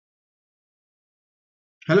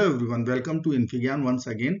Hello everyone, welcome to Infigyan once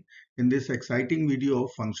again in this exciting video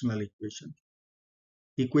of functional equation.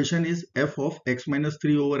 Equation is f of x minus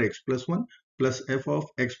 3 over x plus 1 plus f of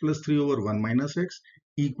x plus 3 over 1 minus x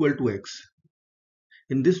equal to x.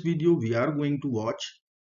 In this video, we are going to watch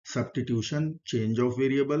substitution, change of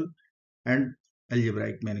variable and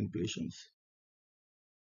algebraic manipulations.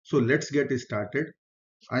 So let's get started.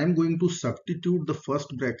 I am going to substitute the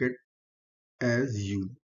first bracket as u.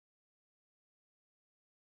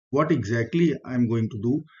 What exactly I am going to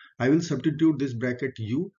do? I will substitute this bracket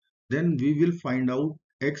u, then we will find out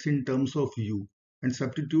x in terms of u and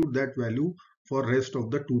substitute that value for rest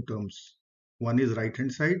of the two terms. One is right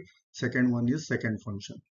hand side, second one is second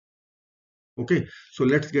function. Okay, so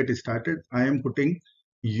let's get started. I am putting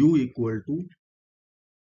u equal to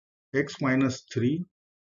x minus 3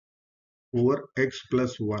 over x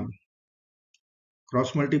plus 1.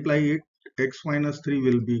 Cross multiply it, x minus 3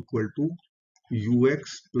 will be equal to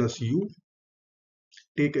ux plus u.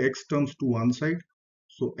 Take x terms to one side.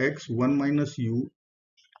 So x 1 minus u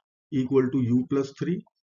equal to u plus 3.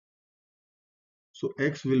 So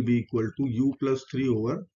x will be equal to u plus 3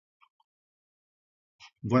 over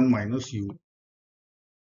 1 minus u.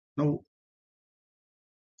 Now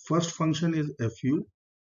first function is fu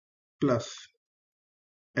plus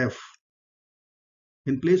f.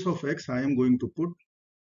 In place of x I am going to put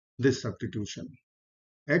this substitution,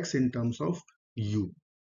 x in terms of u.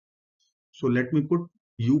 So let me put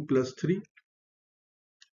u plus 3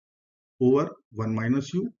 over 1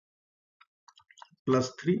 minus u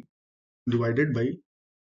plus 3 divided by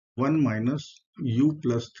 1 minus u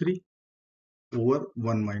plus 3 over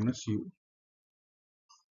 1 minus u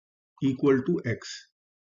equal to x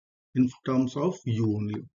in terms of u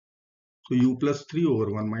only. So u plus 3 over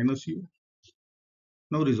 1 minus u.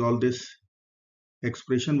 Now resolve this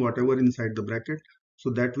expression whatever inside the bracket.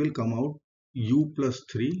 So that will come out u plus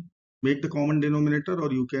 3. Make the common denominator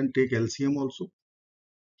or you can take LCM also.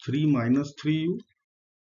 3 minus 3u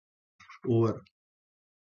over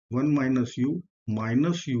 1 minus u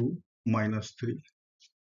minus 3.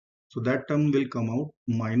 So that term will come out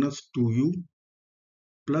minus 2u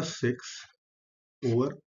plus 6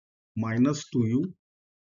 over minus 2u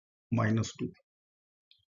minus 2.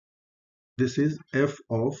 This is f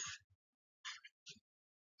of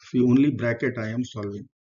the only bracket I am solving.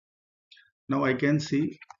 Now I can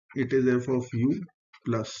see it is f of u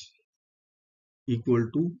plus equal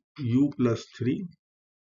to u plus 3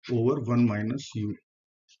 over 1 minus u.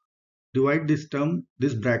 Divide this term,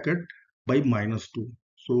 this bracket by minus 2.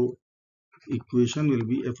 So equation will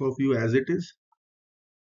be f of u as it is.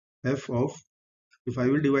 F of, if I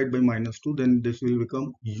will divide by minus 2, then this will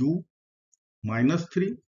become u minus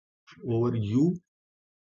 3 over u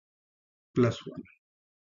plus 1.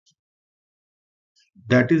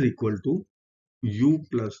 That is equal to u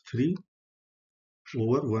plus 3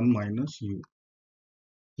 over 1 minus u.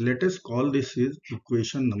 Let us call this is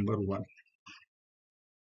equation number 1.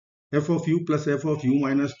 F of u plus f of u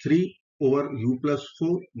minus 3 over u plus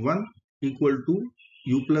 4 1 equal to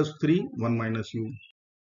u plus 3 1 minus u.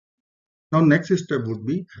 Now next step would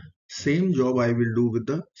be same job I will do with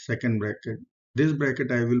the second bracket. This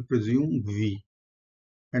bracket I will presume v,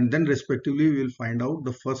 and then respectively we will find out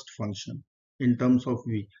the first function in terms of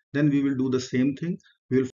v. Then we will do the same thing.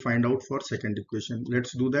 We will find out for second equation.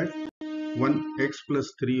 Let's do that. 1x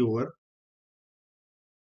plus 3 over,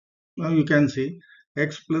 now you can see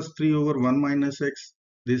x plus 3 over 1 minus x.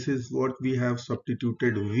 This is what we have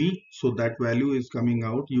substituted v. So that value is coming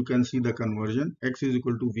out. You can see the conversion. X is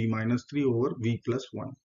equal to v minus 3 over v plus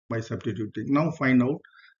 1 by substituting. Now find out.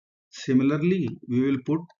 Similarly, we will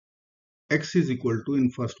put x is equal to in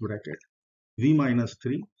first bracket v minus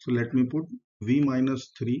 3. So let me put v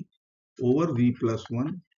minus 3 over v plus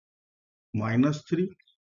 1 minus 3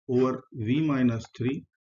 over v minus 3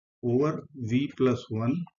 over v plus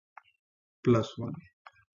 1 plus 1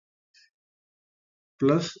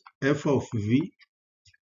 plus f of v,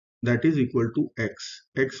 that is equal to x.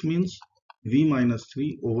 X means v minus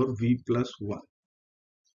 3 over v plus 1.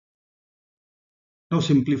 Now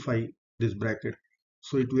simplify this bracket.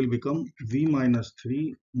 So it will become v minus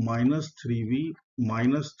 3 minus 3v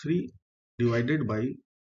minus 3 divided by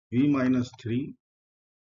v minus 3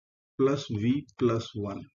 plus v plus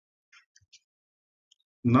 1.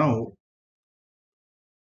 Now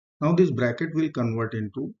this bracket will convert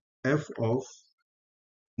into f of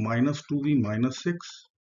minus 2v minus 6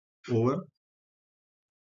 over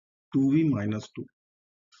 2v minus 2.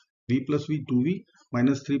 V plus v 2v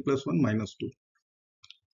minus 3 plus 1 minus 2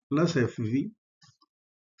 plus fv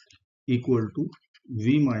equal to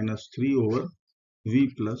v minus 3 over v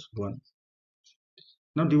plus 1.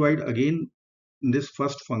 Now divide again this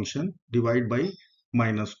first function divide by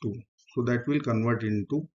 -2. So that will convert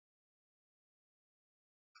into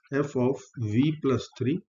f of v plus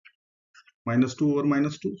 3 -2 over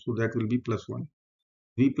 -2. So that will be +1.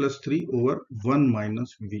 V plus 3 over 1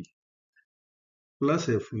 minus v plus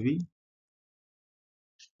fv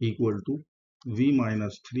equal to v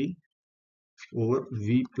minus 3 over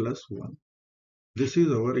v plus 1. This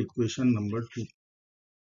is our equation number 2.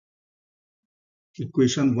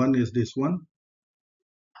 Equation 1 is this one.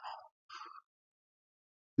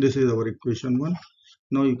 This is our equation 1.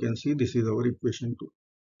 Now you can see this is our equation 2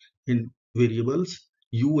 in variables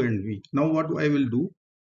u and v. Now what I will do,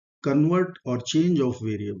 convert or change of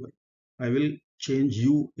variable. I will change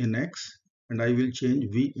u in x and I will change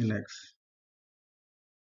v in x.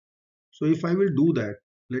 So if I will do that,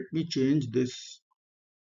 let me change this.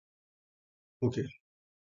 Okay.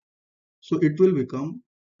 So it will become,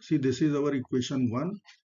 see, this is our equation 1,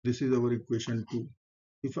 this is our equation 2.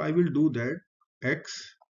 If I will do that,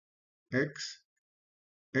 x,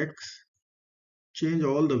 change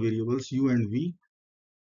all the variables u and v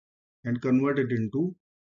and convert it into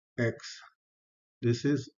x. This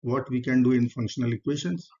is what we can do in functional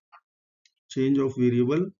equations. Change of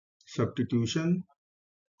variable, substitution.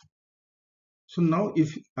 So now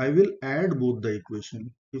if I will add both the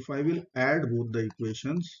equations,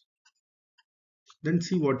 then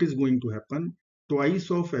see what is going to happen.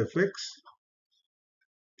 Twice of fx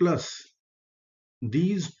plus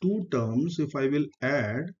these two terms, if I will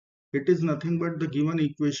add, it is nothing but the given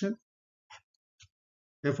equation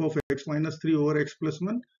f of x minus 3 over x plus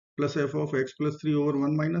 1 plus f of x plus 3 over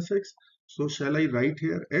 1 minus x. So shall I write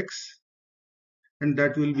here x, and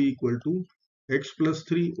that will be equal to x plus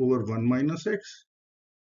 3 over 1 minus x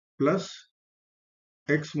plus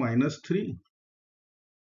x minus 3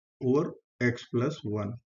 over x plus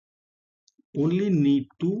 1. Only need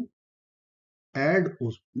to add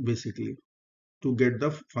basically to get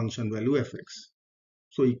the function value fx.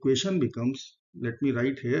 So equation becomes, let me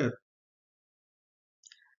write here,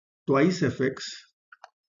 twice fx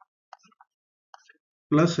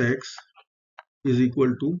plus x is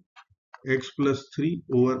equal to x plus 3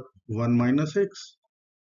 over 1 minus x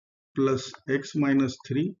plus x minus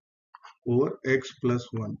 3 over x plus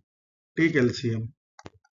 1. Take LCM.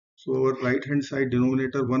 So our right hand side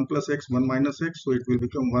denominator 1 plus x, 1 minus x, so it will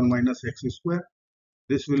become 1 minus x square.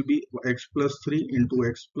 This will be x plus 3 into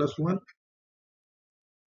x plus 1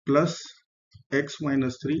 plus x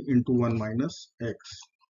minus 3 into 1 minus x.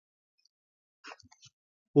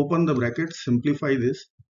 Open the bracket, simplify this.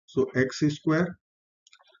 So x square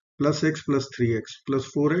plus x plus 3x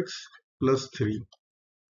plus 4x plus 3.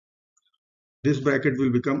 This bracket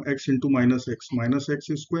will become x into minus x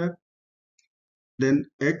square. Then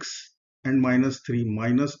x and minus 3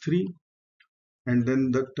 minus 3. And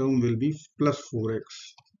then the term will be plus 4x.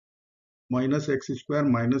 Minus x square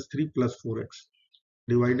minus 3 plus 4x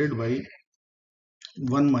divided by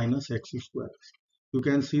 1 minus x square. You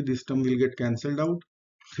can see this term will get cancelled out.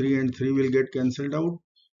 3 and 3 will get cancelled out.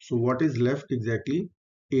 So what is left exactly?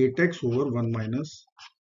 8x over 1 minus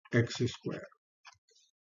x square.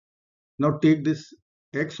 Now take this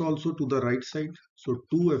x also to the right side. So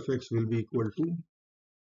 2fx will be equal to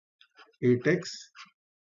 8x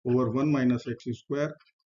over 1 minus x square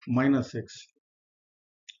minus x.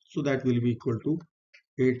 So that will be equal to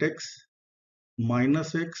 8x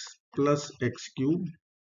minus x plus x cube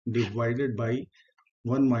divided by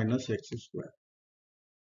 1 minus x square.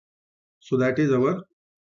 So that is our,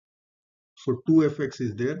 so 2fx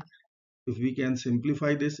is there. If we can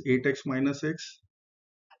simplify this, 8x minus x,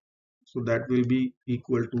 so that will be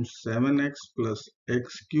equal to 7x plus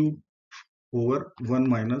x cube over 1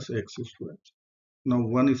 minus x square. Now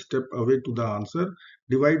one step away to the answer,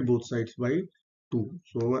 divide both sides by 2.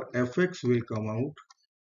 So our fx will come out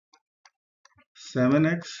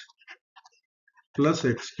 7x plus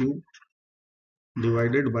x cube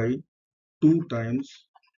divided by 2 times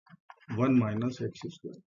 1 minus x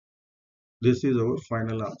square. This is our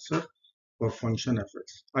final answer for function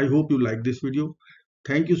fx. I hope you like this video.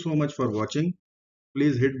 Thank you so much for watching.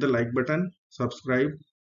 Please hit the like button, subscribe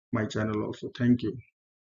my channel also. Thank you.